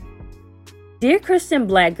Dear Christian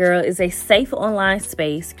Black Girl is a safe online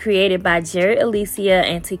space created by Jared Alicia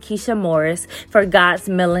and Takesha Morris for God's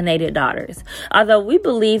melanated daughters. Although we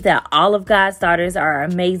believe that all of God's daughters are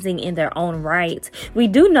amazing in their own right, we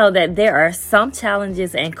do know that there are some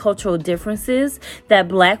challenges and cultural differences that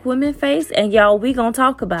Black women face, and y'all, we gonna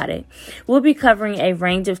talk about it. We'll be covering a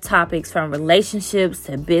range of topics from relationships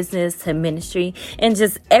to business to ministry and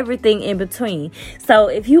just everything in between. So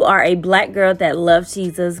if you are a Black girl that loves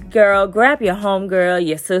Jesus, girl, grab your homegirl,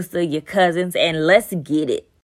 your sister, your cousins, and let's get it.